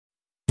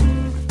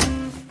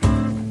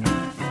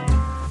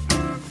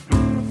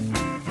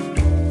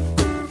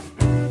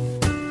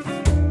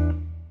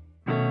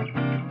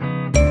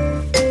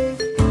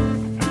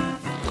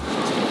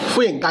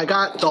歡迎大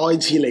家再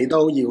次嚟到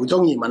饒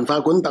宗頤文化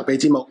館特備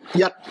節目《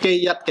一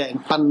機一鏡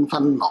繽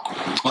紛樂》。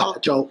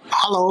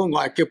Hello， 我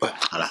係 Gilbert。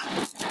係啦，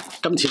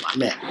今次玩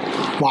咩？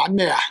玩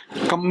咩啊？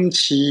今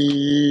次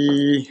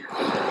你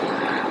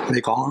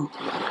講啊。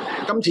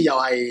今次又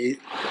係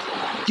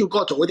叫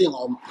哥做嗰啲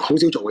我好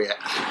少做嘅嘢，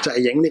就係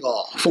影呢個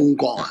風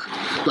光啊！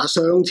嗱，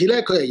上次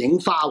咧佢係影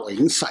花喎，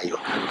影細喎，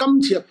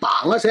今次啊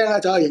嘭一聲咧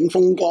走去影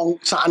風光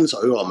山水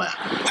喎，係咪啊？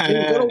你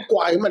唔覺得好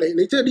怪咁啊？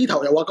你即係呢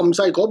頭又話咁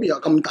細，嗰邊又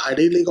咁大，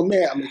你個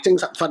咩係咪精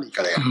神分裂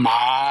㗎你？唔係，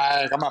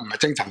咁啊唔係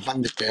精神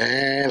分裂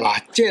嘅。嗱，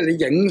即係你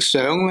影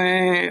相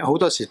咧，好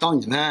多時當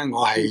然咧，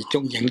我係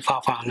中意影花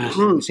花啦，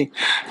係咪先？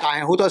但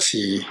係好多時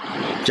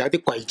有啲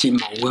季節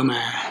冇㗎嘛。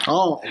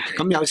哦，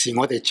咁有時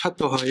我哋出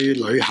到去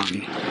旅行，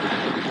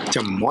就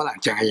唔可能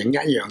淨係影一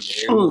樣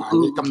嘢㗎嘛。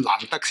你咁難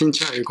得先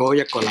出去嗰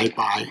一個禮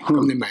拜，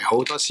咁你咪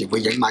好多時會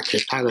影埋其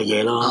他嘅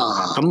嘢咯。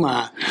咁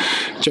啊，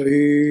最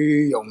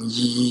容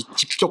易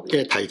接觸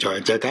嘅題材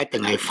就一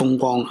定係風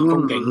光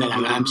風景啦，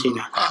係咪啱先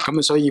啊？咁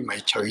啊，所以咪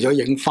除咗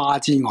影花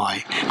之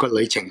外，個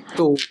旅程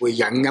都會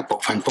影一部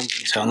分風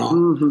景相咯。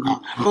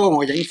不過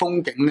我影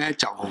風景咧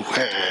就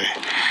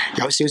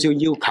有少少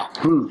要求，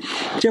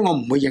即係我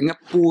唔會影一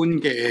般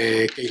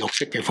嘅記錄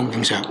式嘅風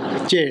景相，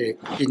即係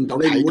見到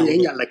睇到。你唔會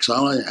影日歷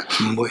相啦？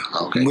唔會，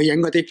唔會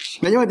影嗰啲。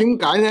嗱，因為點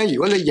解咧？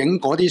如果你影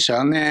嗰啲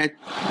相咧，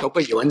倒不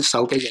如揾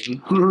手機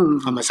影，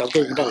係咪手機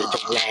影得嚟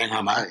仲靚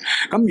係咪？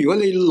咁如果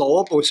你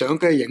攞部相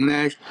機影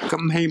咧，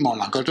咁希望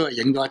能夠都係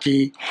影到一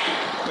啲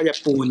不一般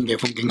嘅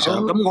風景相。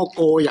咁我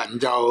個人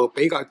就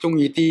比較中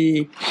意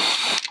啲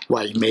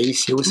唯美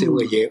少少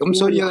嘅嘢，咁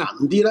所以咧難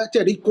啲咧，即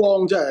係啲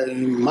光真係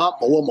唔啱冇啊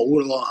冇㗎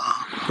咯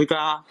喎。係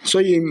㗎，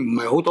所以唔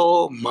係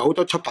好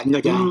多出品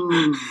㗎咋。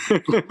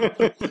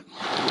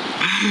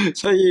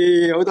所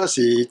以好多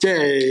時即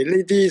係呢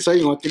啲，所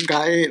以我點解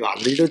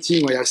嗱？你都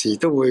知我有時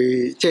都會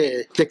即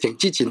係疫情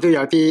之前都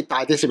有啲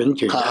帶啲攝影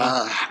團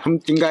㗎。咁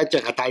點解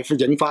淨係帶副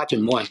影花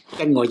團冇人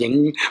跟我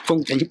影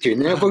風景團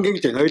咧？風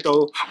景團去到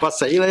話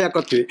死啦，一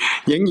個團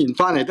影完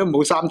翻嚟都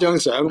冇3張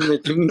相，咁你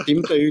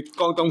點對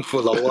江東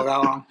父老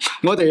啊？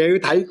我哋又要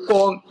睇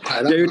光，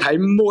又要睇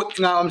mood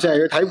啱先，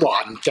又要睇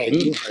環境，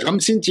咁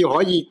先至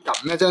可以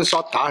撳一張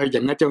shot 打去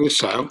影一張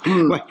相。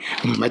喂，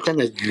唔係真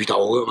係遇到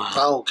㗎嘛？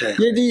呢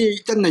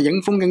啲真係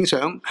影風景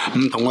相，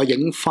唔同我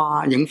影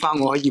花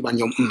我可以運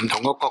用唔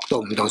同嘅角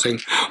度、唔同性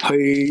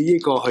去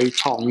去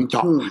創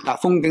作。但係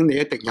風景你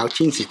一定有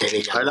天時地利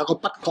人。係啦，個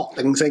不確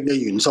定性嘅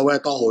元素咧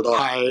多好多。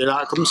係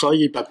啦，咁所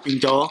以就變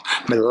咗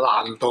咪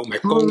難度咪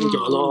高咗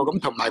咯。咁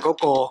同埋嗰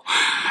個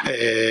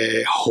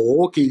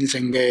可見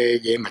性嘅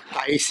嘢咪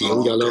低少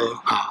咗咯。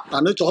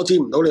但都阻止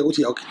唔到你，好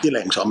似有啲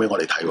靚相俾我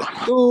哋睇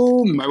喎。都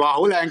唔係話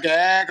好靚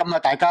嘅，咁啊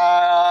大家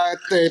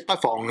即係不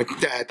妨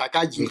大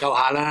家研究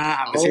下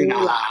啦，係咪先？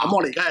咁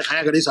我哋而家係睇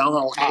下嗰啲相啊，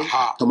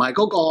同埋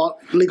嗰個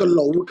你個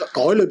腦袋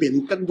裏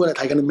邊根本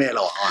係睇緊啲咩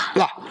咯？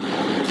嗱，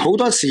好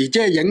多時即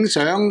係影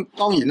相，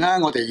當然啦，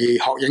我哋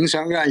學影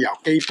相咧由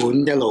基本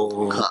一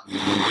路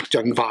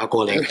進化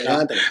過嚟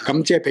嘅。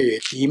咁即係譬如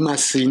點啊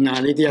線啊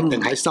呢啲，一定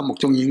喺心目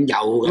中已經有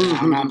嘅，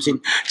啱先。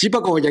只不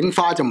過影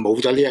花就冇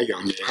咗呢一樣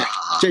嘢，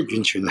即係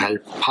完全係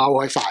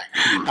拋開晒。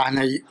但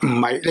係唔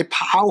係你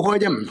拋開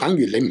啫，唔等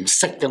於你唔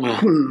識噶嘛。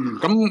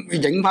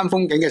咁影翻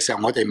風景嘅時候，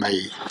我哋咪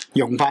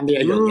用翻呢一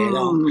樣嘢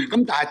咯。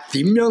咁但係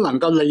點樣能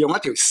夠利用一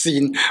條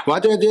線或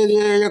者一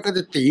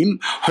啲點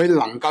去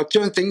能夠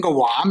將整個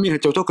畫面去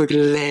做到佢嘅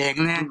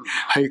靚咧，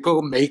係嗰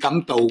個美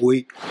感度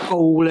會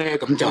高咧？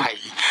咁就係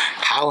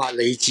考下你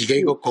自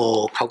己嗰個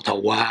構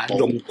圖啊、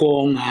用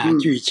光啊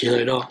諸如此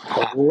類咯。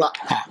好啦，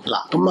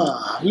嗱咁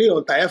啊，呢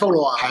度第一幅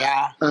咯喎。係啊。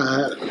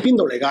邊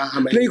度嚟㗎？係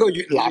咪？呢個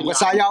越南嘅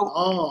沙丘。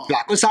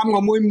嗱，嗰3個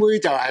妹妹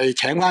就係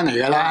請翻嚟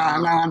㗎啦，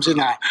啱先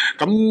啊。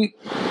咁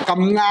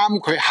啱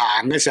佢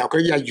行嘅時候，佢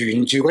又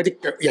沿住嗰啲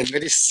腳印嗰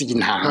啲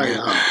線行嘅。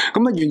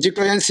咁啊，沿住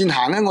腳印線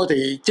行咧，我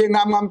哋即係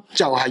啱啱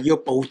就係要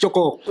捕捉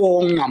嗰個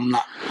光暗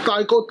啦。但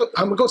係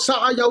係咪個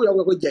沙丘有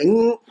個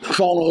影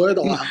放落去喺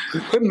度啊？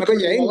佢唔係個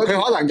影，佢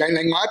可能影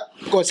另外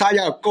一個沙丘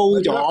又高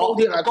咗，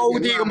高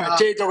啲咁咪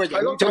遮咗個影出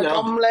嚟。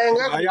咁靚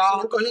嘅。係啊，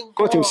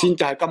嗰條線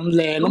就係咁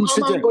靚咁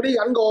先至。嗰啲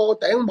人個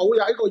頂帽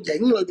又喺個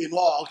影裏邊喎，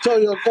所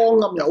以個光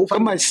暗又好分。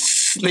咁咪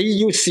你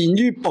要善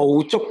於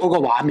捕捉嗰個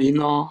畫面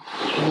咯。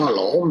哇！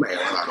攞命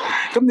啊，大佬！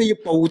咁你要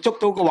捕捉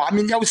到個畫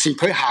面，有時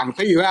佢行，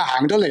譬如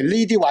行到嚟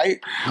呢啲位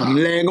唔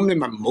靚，咁你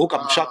咪唔好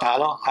撳 shutter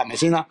咯，係咪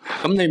先啦？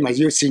咁你咪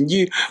要善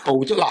於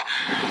捕捉嗱，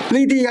呢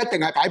啲一定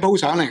係擺鋪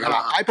相嚟㗎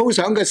啦。擺鋪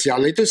相嘅時候，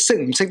你都識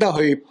唔識得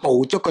去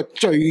捕捉個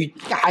最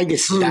佳嘅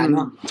時間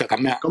咯？就咁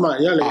樣。咁啊，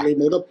因為你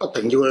冇得不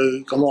停要去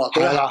咁喎，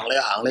佢行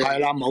你。係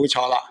啦，冇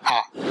錯啦，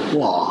嚇！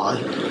哇，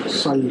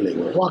犀利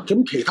喎！哇，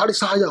咁其他啲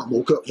沙丘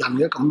冇腳印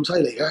嘅，咁犀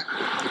利嘅？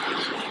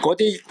嗰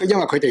啲因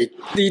為佢哋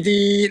呢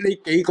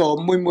幾個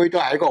妹妹都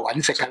係喺個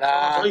揾食㗎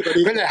啦，所以佢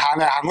哋行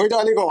嚟行去都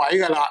係呢個位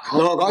㗎啦。老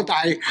實講，但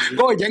係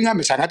嗰個影係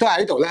咪成日都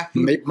喺度咧？唔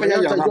一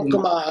樣啦，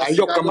係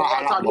喐㗎嘛，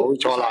係啦，冇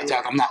錯啦，就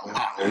係咁啦，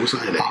好犀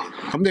利！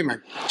咁你咪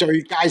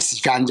最佳時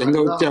間影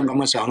到張咁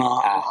嘅相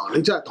咯。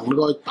你真係同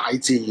個大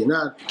自然咧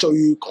追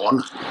趕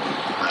啊！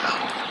係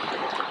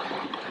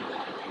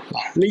啊！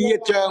呢一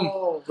張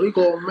呢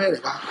個咩嚟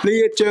㗎？呢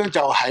一張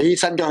就喺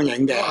新疆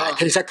影嘅，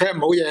其實佢係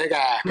冇嘢嘅，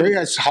佢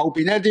係後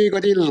邊一啲嗰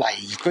啲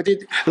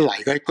泥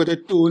嘅嗰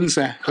啲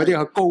dunes 啊，嗰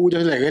啲高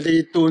咗嚟嗰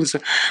啲 dunes，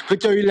佢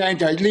最靚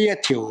就係呢一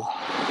條。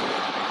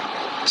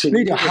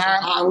呢條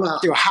坑啦，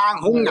條坑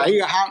好矮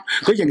嘅坑，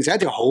佢形成一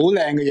條好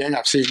靚嘅引入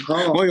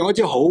線。我用一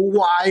支好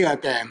歪嘅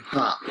鏡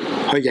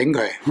去影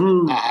佢。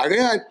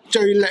因為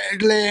最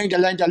靚就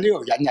呢條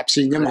引入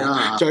線啫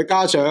嘛，再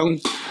加上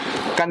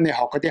跟你學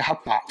嗰啲黑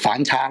白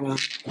反差啦，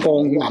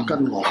光暗。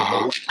跟我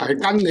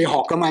係跟你學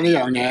噶嘛呢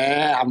樣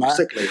嘢，係咪？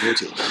識你好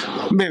似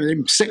咩？你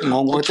唔識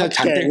我，我真係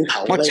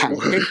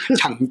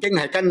曾經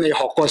係跟你學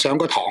過上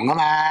過堂噶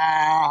嘛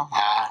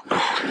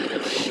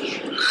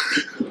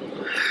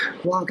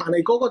哇！但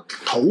係嗰個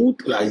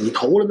泥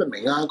土你明唔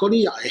明啊？嗰啲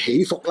又係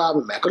起伏啦，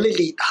明唔明啊？嗰啲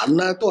裂痕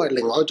啦，都係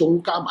另外一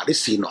種加埋啲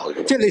線落去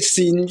嘅。即係你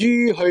善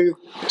於去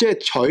即係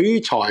取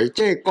材，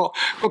即係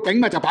個景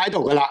物就擺喺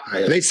度噶啦。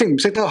你識唔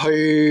識得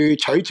去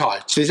取材？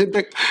識唔識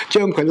得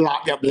將佢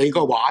納入你個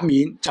畫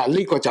面？就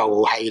呢個就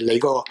係你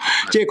個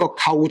即係個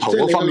構圖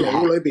嗰方面。即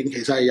係你腦裏邊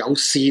其實係有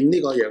線呢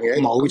個樣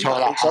嘢。冇錯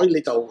啦。所以你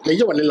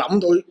因為你諗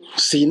到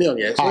線呢樣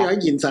嘢，所以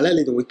喺現實咧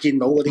你就會見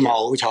到嗰啲。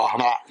冇錯，係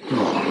嘛？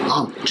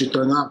啱，絕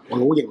對啱，我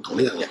好認同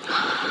呢樣嘢。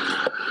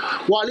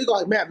哇！呢個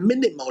係咩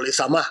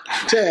minimalism 啊，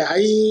即係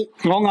喺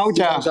我偶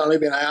像上裏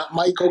邊係啊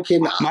Michael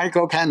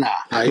Kenner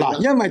嗱，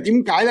因為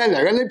點解咧？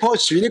嚟緊呢棵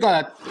樹呢個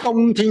係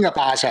冬天嘅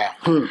霸上，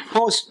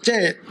即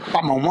係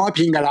白茫茫一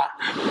片㗎啦。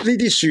呢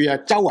啲樹啊，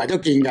周圍都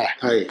見㗎啦。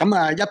係咁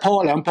啊，一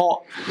棵兩棵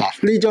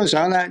嗱，呢張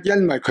相咧，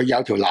因為佢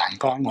有條欄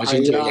杆，我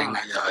先至影嘅。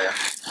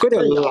嗰條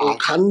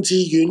欄近至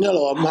遠一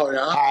路咁去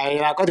啊。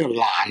係啦，嗰條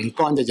欄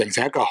杆就形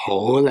成一個好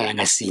靚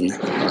嘅線啊。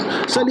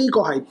所以呢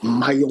個係唔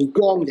係用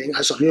光影，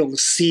係純粹用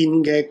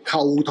線嘅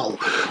構圖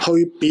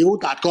去表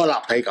達嗰個立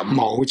體感。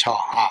冇錯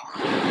啊，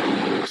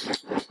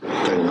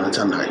勁啊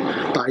真係！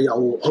但係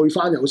又去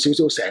翻有少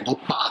少成個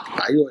白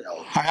底喎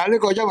又。係啊，呢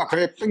個因為佢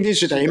係冰天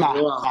雪地啊嘛。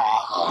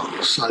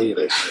犀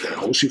利，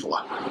好舒服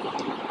啊！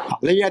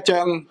呢一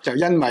張就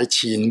因為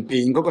前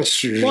邊嗰個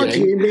樹影，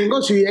前面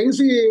嗰樹影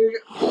先，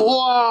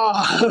哇！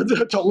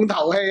重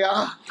頭戲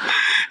啊！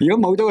如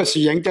果冇咗個樹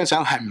影，張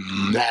相係唔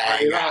靚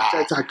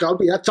嘅。就嗰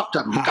邊一執就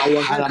唔夠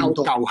啊！係啦，唔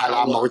夠係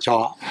啦，冇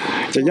錯。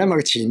就因為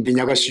佢前邊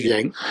有個樹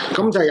影，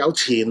咁就有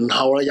前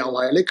後啦，又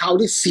係你靠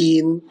啲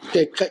線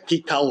嘅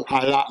結構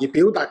係啦，而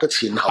表達個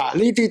前後。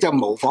呢啲就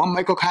模仿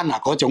Michael Kenner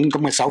嗰種咁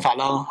嘅手法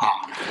咯。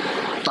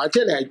但係即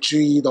係你係注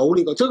意到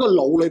呢個，即係個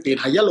腦裏邊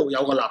係一路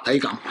有個立體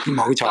感。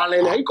冇錯。但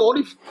係你喺嗰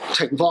啲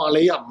情況下，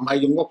你又唔係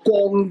用個光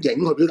影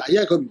去表達，因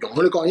為佢唔容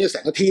許你光影，因為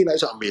成個天喺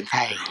上面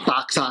白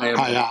晒啊。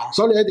係啊，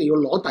所以你一定要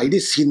攞第二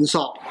啲線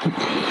索。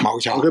冇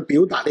錯。去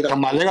表達呢個。同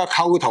埋你個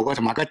構圖嘅，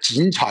同埋個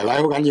剪裁位好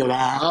緊要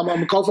啦。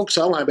啱，嗰幅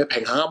相係咪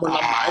平衡啱啱冧埋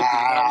一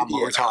邊啊？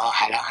冇錯，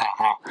係啦，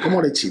咁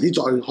我哋遲啲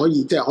再可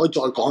以再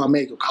講下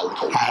咩叫構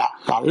圖。係啦，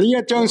嗱呢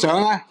一張相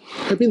咧，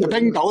喺邊度？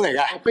冰島嚟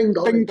嘅。冰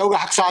島嘅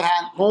黑沙灘。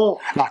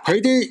嗱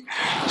佢啲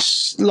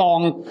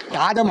浪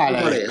打咗埋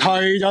嚟，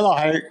退咗落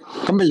去，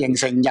咁咪形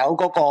成有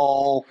嗰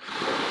個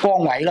光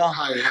位咯。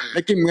係。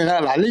你見唔見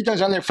啊？嗱呢張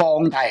相你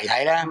放大嚟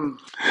睇咧，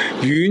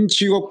遠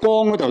處個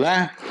光嗰度咧，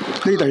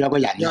呢度有個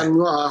人。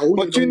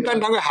我專登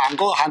等佢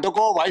行到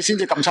嗰個位先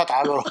至撳出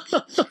打噶。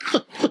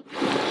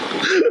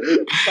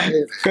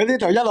佢呢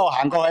度一路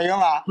行過去噶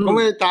嘛，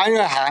咁你等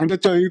佢行到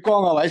最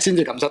光嘅位先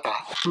至撳出打。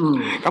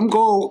咁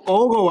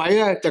嗰個位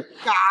咧就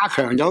加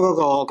強咗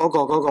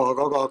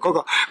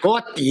嗰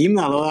一點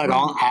啊！老實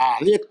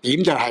講呢一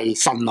點就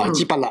係神來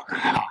之筆啦。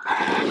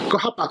個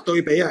黑白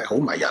對比係好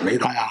迷人呢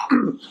度，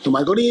同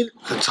埋嗰啲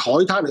海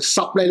灘係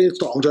濕咧，啲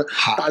蕩咗，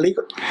但係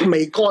你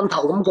未乾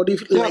透咁嗰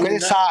啲，因為嗰啲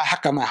沙係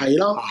黑㗎嘛。係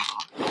咯，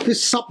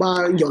啲濕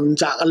啊、潤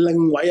澤啊、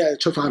靚位啊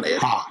出翻嚟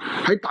啊！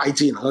喺大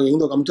自然能夠影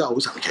到咁真係好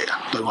神奇啊！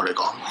對我嚟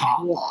講，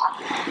哇！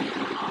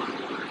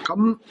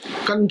咁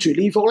跟住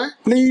呢幅咧？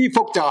呢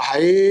幅就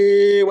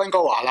喺溫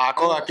哥華啦，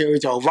嗰個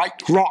叫做 White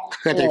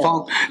Rock 嘅地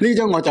方。呢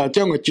張我就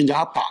將佢轉咗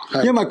黑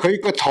白，因為佢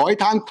個海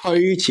灘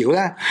退潮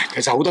咧，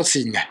其實好多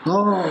線嘅。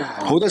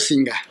好多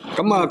線嘅。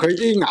咁啊，佢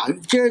啲顏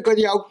即係嗰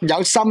啲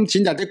有深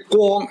淺就啲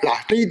光。嗱，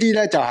呢啲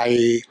咧就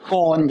係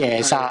乾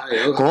嘅沙，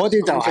嗰啲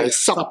就係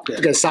濕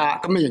嘅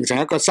沙，咁啊形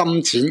成一個深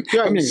淺。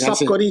因為濕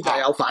嗰啲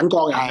就有反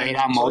光嘅。係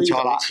啦，冇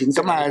錯啦。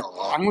咁啊，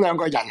等兩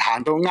個人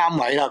行到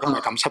啱位啦，咁咪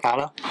撳出打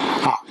啦。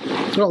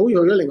好似去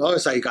咗另外一個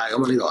世界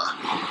咁啊！呢度啊，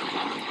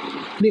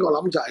呢個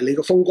諗就係你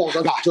個風光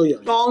想追一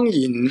樣。當然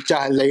就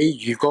係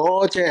你如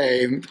果即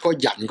係個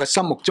人個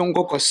心目中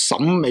嗰個審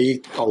美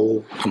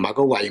度同埋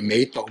個唯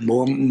美度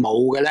冇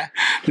嘅咧，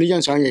呢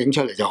張相影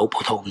出嚟就好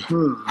普通。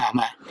係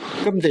咪？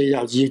咁你又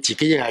要自己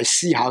係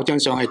思考張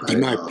相係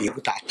點樣去表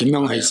達，點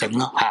樣去整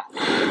咯嚇。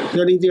因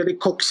為呢啲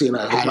曲線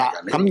啊，係啦。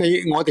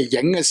咁我哋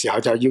影嘅時候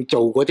就要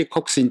做嗰啲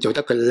曲線做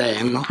得佢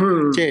靚咯。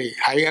即係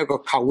喺一個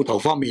構圖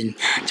方面，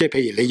即係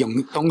譬如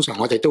你通常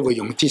我哋都會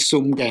用支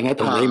zoom 鏡咧，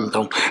同你唔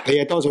同。你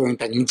係多數用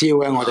定焦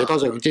嘅，我哋多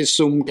數用支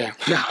zoom 鏡。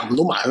你行唔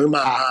到埋去嘛？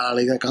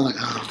你嘅梗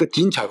係個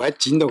剪裁位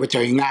剪到佢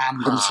最啱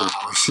嗰時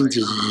候先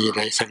至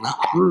嚟成啦。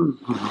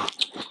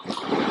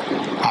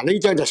呢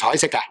張就彩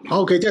色嘅。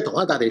OK， 即係同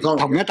一笪地方。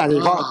同一笪地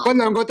方，嗰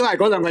兩個都係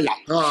嗰兩個人。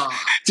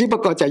只不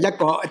過就一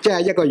個即係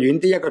一個遠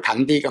啲，一個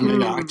近啲咁樣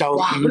樣，就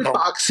唔同。白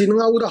線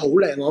勾得好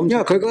靚喎，因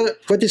為佢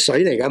嗰啲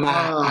水嚟㗎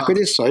嘛，嗰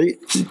啲水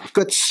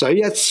個水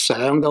一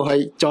上到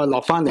去，再落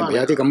翻嚟，咪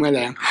有啲咁嘅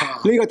靚。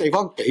呢個地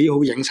方幾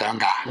好影相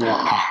㗎，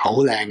好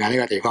靚㗎呢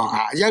個地方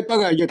嚇。不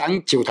過要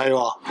等潮退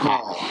喎，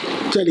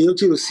即係你都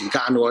知道時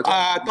間喎。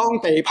當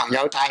地朋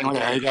友帶我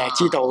哋去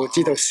嘅，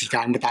知道時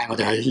間會帶我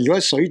哋去。如果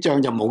水漲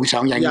就冇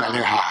相影㗎呢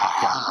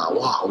個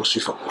哇，好舒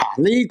服。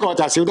呢個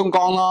就係小東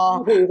江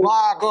咯，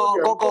哇！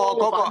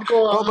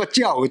嗰個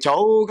朝頭早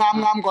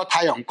啱個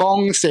太陽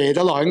光射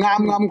到落去，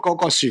啱嗰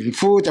個船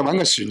夫就揾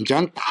個船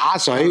長打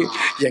水，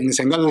形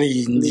成個漣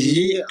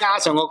漪，加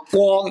上個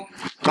光，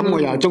咁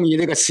我又中意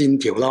呢個線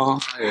條咯。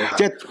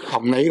即係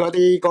同你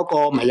嗰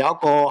個咪有一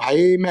個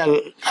喺咩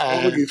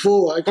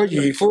個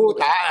漁夫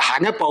打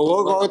行一步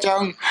嗰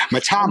張，咪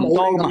差唔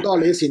多嘛。咁多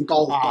你啲線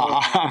多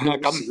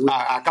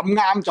咁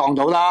啱撞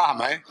到啦，係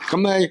咪？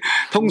咁你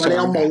通常你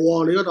有霧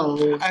喎，你嗰度。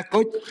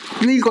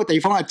呢個地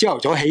方係朝頭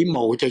早起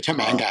霧最出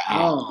名嘅。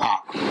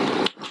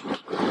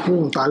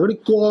但係嗰啲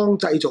光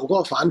製造嗰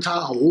個反差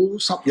好濕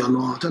潤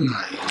喎，真係。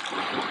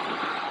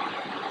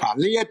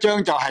呢一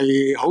張就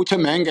係好出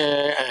名嘅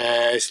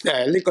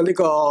呢個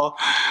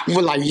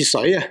麗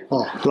水啊，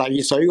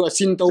麗水個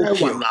仙刀橋。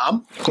雲南？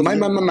唔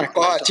係，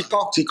個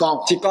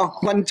浙江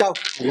溫州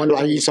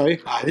麗水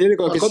呢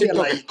個叫仙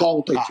刀麗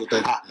江對住對。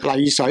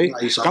麗水，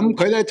咁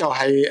佢咧就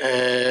係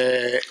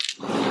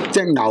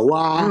隻牛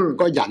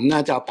個人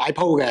啊就擺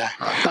鋪嘅。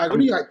但係嗰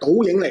啲係倒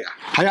影嚟㗎。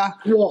係啊。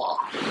哇！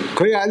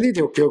佢呢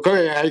條橋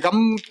佢係咁，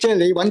即係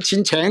你揾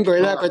錢請佢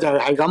咧，佢就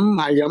係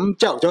咁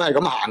朝頭早係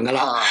咁行㗎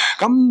啦。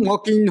咁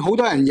我見好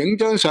多人影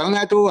張相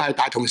咧，都係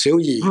大同小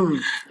異。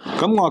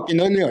咁我見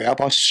到呢度有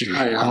棵樹，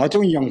我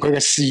中意用佢嘅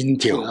線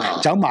條，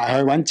走埋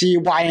去揾支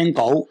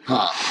Y-angle，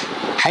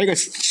喺個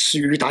樹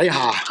底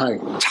下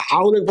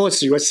炒呢棵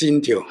樹嘅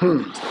線條，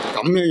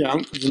咁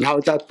樣，然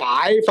後就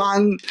擺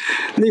翻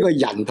呢個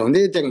人同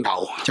呢隻牛，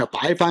就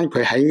擺翻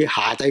佢喺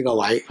下低個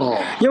位。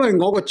因為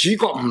我個主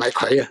角唔係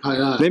佢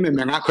啊，你明唔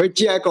明啊？佢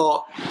只係一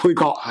個配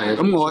角。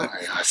咁我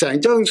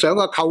成張相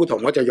嘅構圖，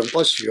我就用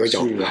棵樹去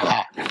做，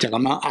就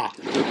咁樣。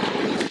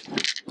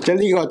即係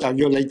呢個就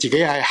要你自己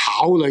係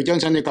考慮張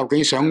相，你究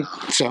竟想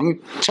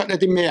出一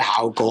啲咩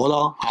效果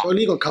咯？所以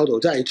呢個構圖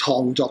真係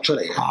創作出嚟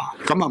嘅。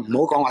咁唔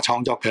好講話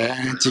創作嘅，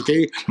自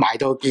己埋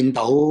到見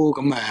到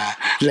咁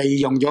利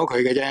用咗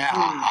佢嘅啫。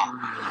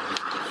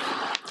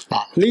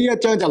呢一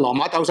張就羅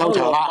馬鬥獸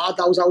場啦。羅馬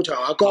鬥獸場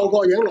個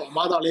個影羅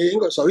馬鬥，你影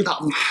個水凼。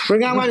佢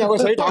啱啱有個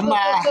水凼啊！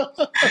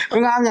佢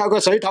啱有個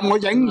水凼，我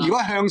影如果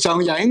向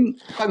上影，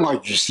不外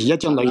如是一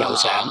張旅遊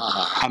相，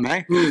係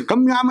咪？咁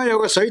啱有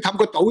個水凼，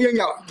個倒影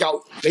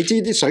又，你知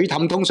啲水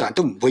凼通常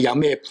都唔會有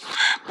咩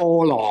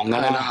波浪㗎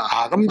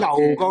啦。咁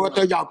又個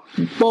對又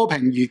波平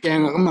如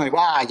鏡啊！咁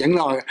哇影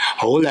落去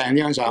好靚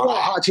呢張相。哇！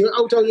下次去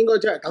歐洲應該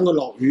真係等佢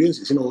落雨嗰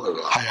時先好去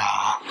㗎。係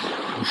啊，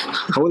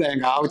好靚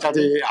㗎歐洲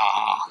啲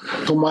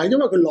同埋因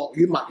為佢落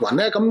雨密雲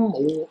咧，咁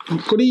冇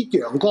嗰啲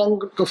陽光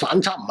個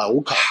反差唔係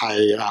好強，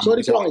係啦，所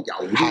以啲光係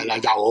柔啲，係啦，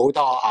柔好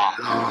多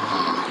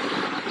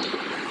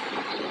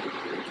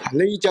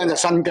呢張就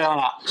新疆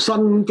啦，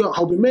新疆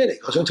後邊咩嚟？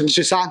我想請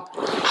雪山，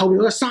後邊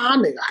有個山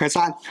嚟㗎。係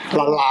山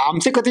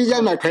藍色嗰啲，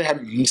因為佢係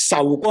唔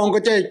受光，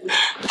即係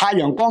太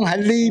陽光喺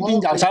呢邊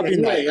右手邊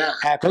嚟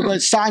嘅。佢個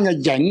山嘅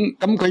影，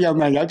咁佢又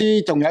咪有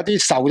啲，仲有啲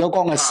受咗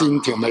光嘅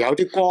線條，咪有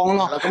啲光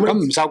咯。咁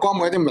唔受光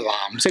嗰啲咪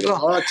藍色咯。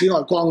好啦，紫外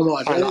光啊嘛，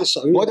或者啲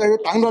水。我哋要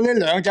等到呢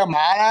兩隻馬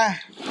咧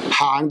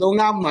行到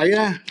啱位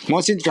咧，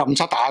我先撳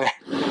出打嘅。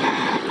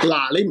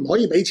嗱，你唔可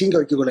以俾錢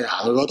佢，叫佢哋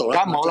行去嗰度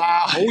啦。梗冇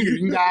啦，好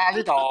遠㗎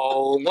呢度。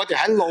我哋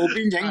喺路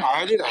邊影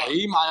埋去呢度，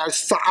起碼有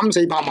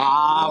300-400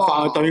馬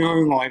放去對去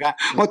外㗎。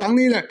我等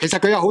呢度，其實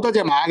佢有好多隻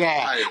馬嘅，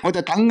我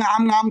就等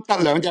啱得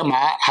兩隻馬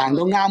行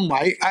到啱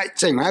位，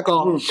成為一個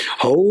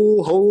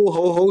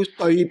好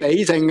對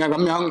比性嘅咁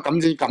樣，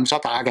咁先撳 shot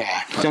打嘅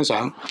張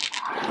相。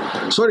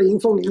所以你影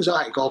風景相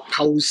係個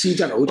構思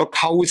真係好多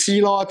構思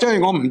咯，即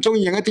係我唔中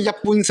意影一啲一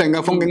般性嘅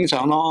風景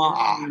相咯。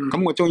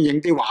咁我中意影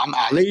啲畫。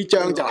呢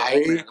張就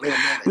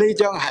呢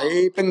張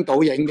喺冰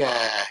島影嘅。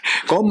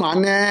嗰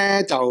晚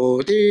咧就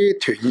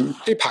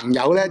啲朋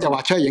友咧就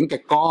話出去影極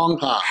光，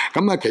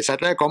咁其實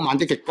咧嗰晚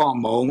啲極光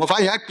冇，我反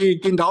而一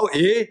見到，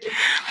咦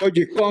個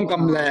月光咁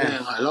靚，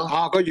係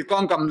咯，個月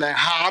光咁靚，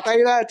下低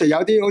咧就有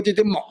啲好似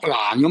啲木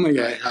蘭咁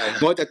嘅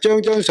嘢，我就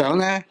將張相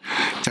咧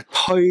就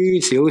推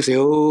少少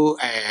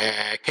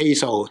K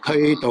數，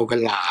推到佢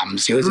藍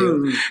少少，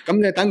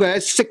咁你等佢喺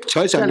色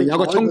彩上面有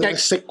個衝擊，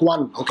色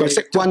溫，個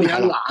色溫係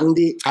冷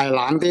啲，係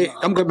冷啲，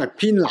咁佢咪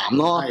偏藍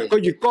咯，個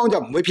月光就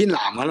唔會偏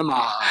藍噶啦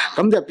嘛。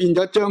咁就變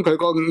咗將佢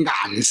個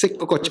顏色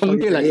嗰個衝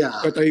擊力，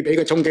個對比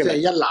嘅衝擊力，即係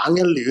一冷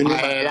一暖。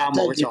係啦，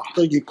冇錯。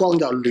個月光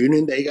就暖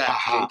暖地嘅，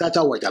其他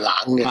周圍就冷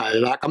嘅。係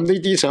啦，咁呢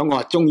啲相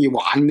我係中意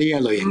玩呢一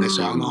類型嘅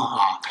相咯。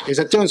其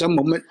實張相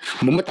冇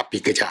乜特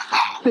別嘅咋。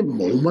即係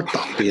冇乜特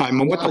別。係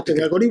冇乜特別。淨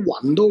係嗰啲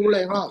雲都好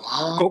靚啦，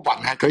係嘛？個雲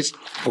係係佢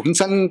本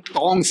身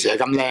當時係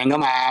咁靚噶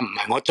嘛，唔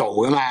係我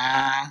做噶嘛。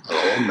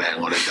攞命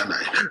我哋真係。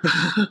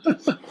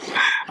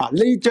啊，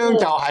呢張就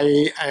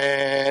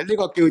係呢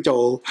個叫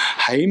做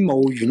喺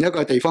墓園一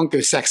個地方叫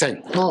石城。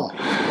哦。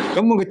咁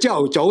佢朝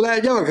頭早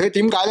咧，因為佢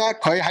點解咧？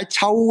佢喺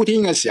秋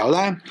天嘅時候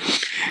咧，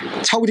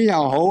秋天又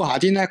好，夏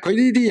天咧，佢呢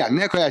啲人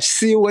咧，佢係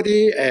燒嗰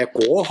啲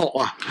果殼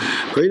啊，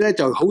佢咧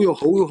就好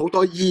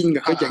多煙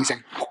嘅，佢形成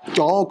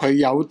咗佢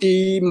有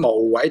啲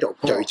霧喺度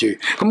聚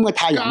住，咁個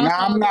太陽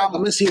啱咁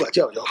樣燒啊，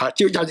朝頭早係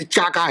朝有啲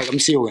家係咁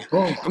燒嘅。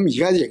咁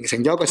而家形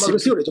成咗一個燒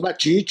嚟做咩？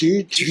煮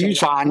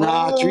飯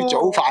啊，煮早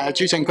飯啊，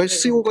煮成佢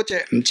燒嗰隻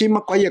唔知乜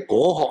鬼嘢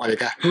果殼嚟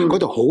嘅，嗰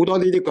度好多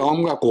呢啲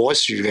咁嘅果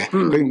樹嘅，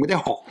佢用嗰啲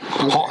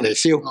殼嚟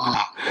燒。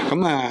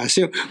咁啊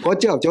燒嗰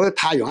朝頭早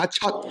太陽一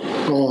出，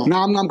啱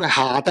啱佢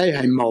下低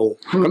係霧，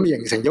咁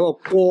形成咗個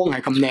光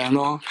係咁靚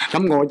咯。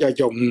咁我就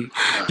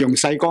用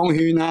細光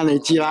圈啦，你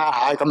知啦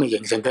嚇，咁咪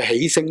形成佢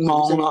起星芒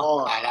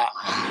咯，係啦。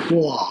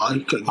哇！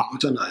勁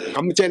真係。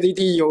咁即係呢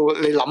啲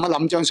要你諗一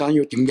諗張相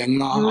要點影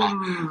咯。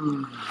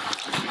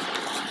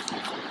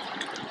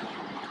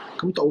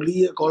咁到呢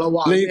一個啦，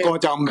哇！呢個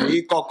就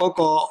美國嗰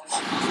個，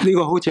呢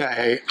個好似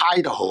係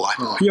Idaho 啊，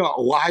因為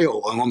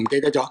Ohio 啊，我唔記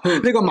得咗。呢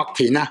個麥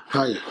田啊，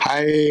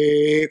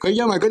係佢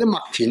因為嗰啲麥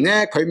田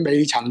咧，佢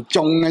未曾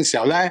種嘅時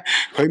候咧，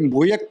佢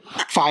每一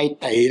塊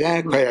地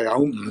咧，佢又有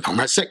唔同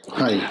嘅色，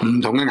唔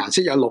同嘅顏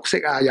色，有綠色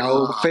啊，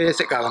有啡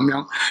色啊咁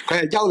樣。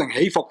佢係幽靈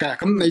起伏嘅，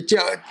咁你之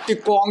後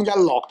啲光一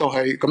落到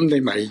去，咁你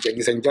咪形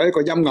成咗一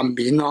個陰暗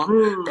面咯。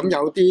咁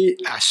有啲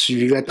樹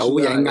嘅倒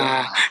影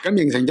啊，咁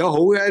形成咗好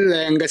一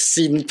靚嘅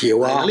線條。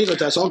呢個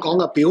就係所講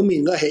嘅表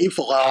面嘅起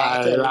伏啊，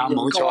係啦，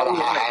冇錯啦，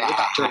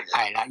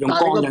係啦，用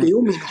光嘅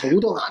表面好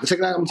多顏色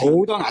啦，好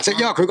多顏色，因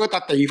為佢嗰笪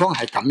地方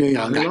係咁樣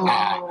樣嘅。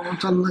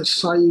真係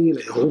犀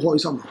利，好開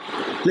心。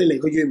你離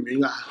佢遠唔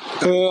遠啊？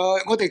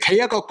我哋企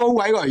一個高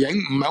位嗰度影，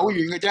唔係好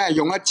遠嘅啫，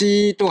用一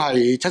支都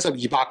係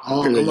70-200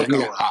嚟影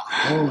嘅。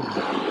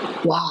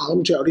哇！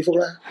咁最後呢幅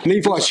咧？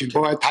呢幅係全部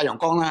係太陽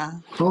光啦。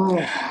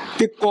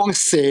啲光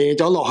射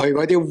咗落去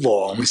嗰啲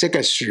黃色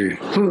嘅樹，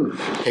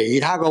其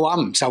他嘅話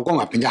唔受光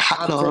咪變咗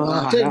黑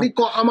咯。即係啲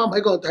光啱啱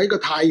喺個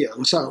太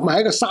陽上，唔係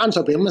喺個山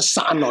上邊咁樣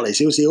散落嚟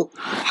少少，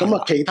咁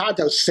啊其他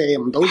就射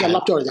唔到，就笠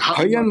咗嚟就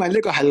黑。佢因為呢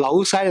個係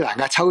紐西蘭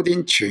嘅秋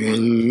天，全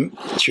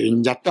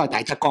日都係大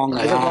側光㗎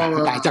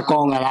啦，大側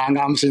光㗎啦，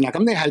啱先啦。咁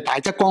你係大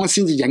側光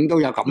先至影到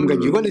有咁嘅，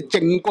如果你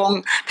正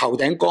光頭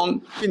頂光，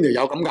邊度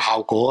有咁嘅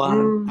效果啊？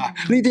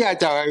呢啲係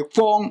就係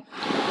光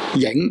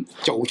影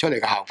做出嚟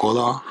嘅效果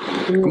咯。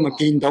咁啊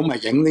見到咪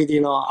影呢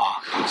啲咯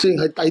啊！雖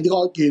然係第二個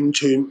完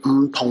全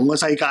唔同嘅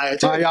世界啊！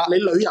即係你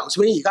旅遊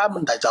攝影而家問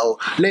題就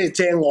你係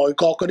借外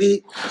國嗰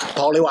啲，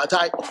學你話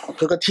齋，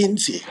佢個天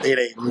時地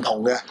利唔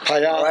同嘅。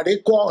係啊，你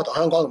啲光同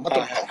香港同乜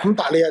都唔同。咁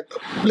但係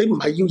你唔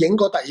係要影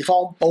個地方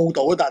報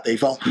導嗰笪地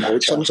方，冇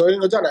錯，純粹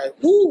我真係，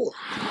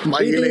迷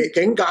離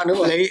境界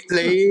咁啊！你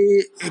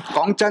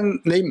講真，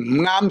你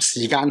唔啱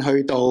時間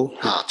去到，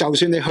就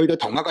算你去到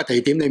同一個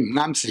地點，你唔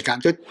啱時間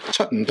都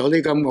出唔到呢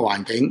咁嘅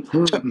環境，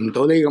出唔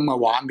到呢咁嘅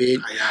畫面，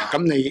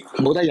咁你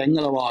冇得影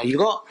噶啦喎！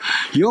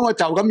如果我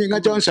就咁影一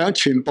張相，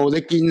全部你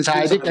見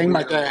晒啲景物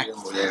嘅，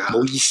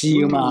冇意思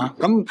噶嘛。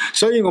咁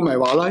所以我咪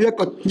話啦，一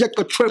個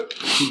trip，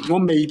我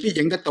未必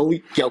影得到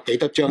有幾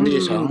多張呢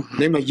啲相，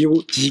你咪要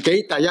自己第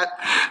一，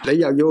你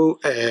又要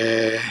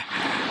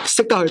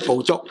識得去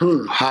捕捉，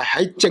係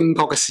喺正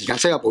確嘅時間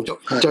識得捕捉，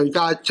再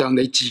加上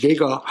你自己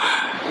個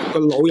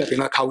腦入邊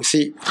嘅構思，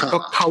個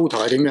構圖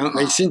係點樣，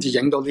你先至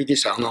影到呢啲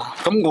相咯。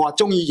咁我話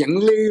中意影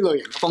呢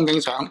類型嘅風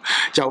景相，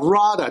就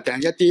rather 定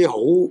一啲好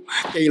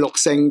記錄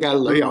性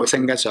嘅旅遊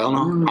性嘅相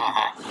咯。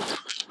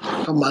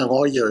今晚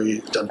我可以去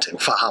盡情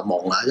發下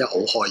夢啊，因為好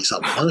開心。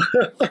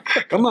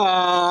咁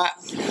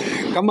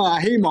啊，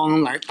希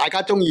望大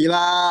家中意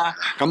啦。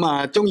咁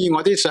啊，中意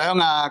我啲相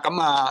啊，咁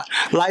啊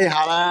like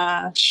下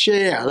啦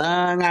 ，share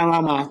啦，啱唔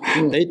啱啊？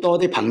俾多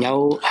啲朋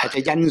友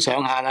係欣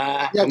賞下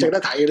啦。因為值得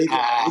睇嘅呢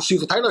啲，舒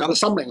服睇落個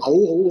心靈好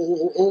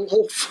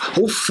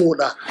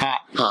闊啊！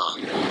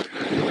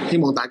希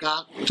望大家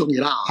中意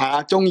啦。係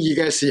啊，中意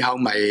嘅時候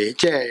咪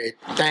即係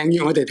訂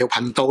閱我哋條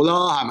頻道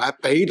咯，係咪？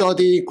俾多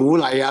啲鼓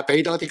勵啊，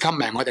俾多啲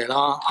comment我哋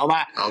咯，好嗎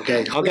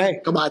？OK，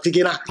咁下次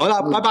見啦。好啦，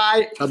拜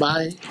拜，拜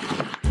拜。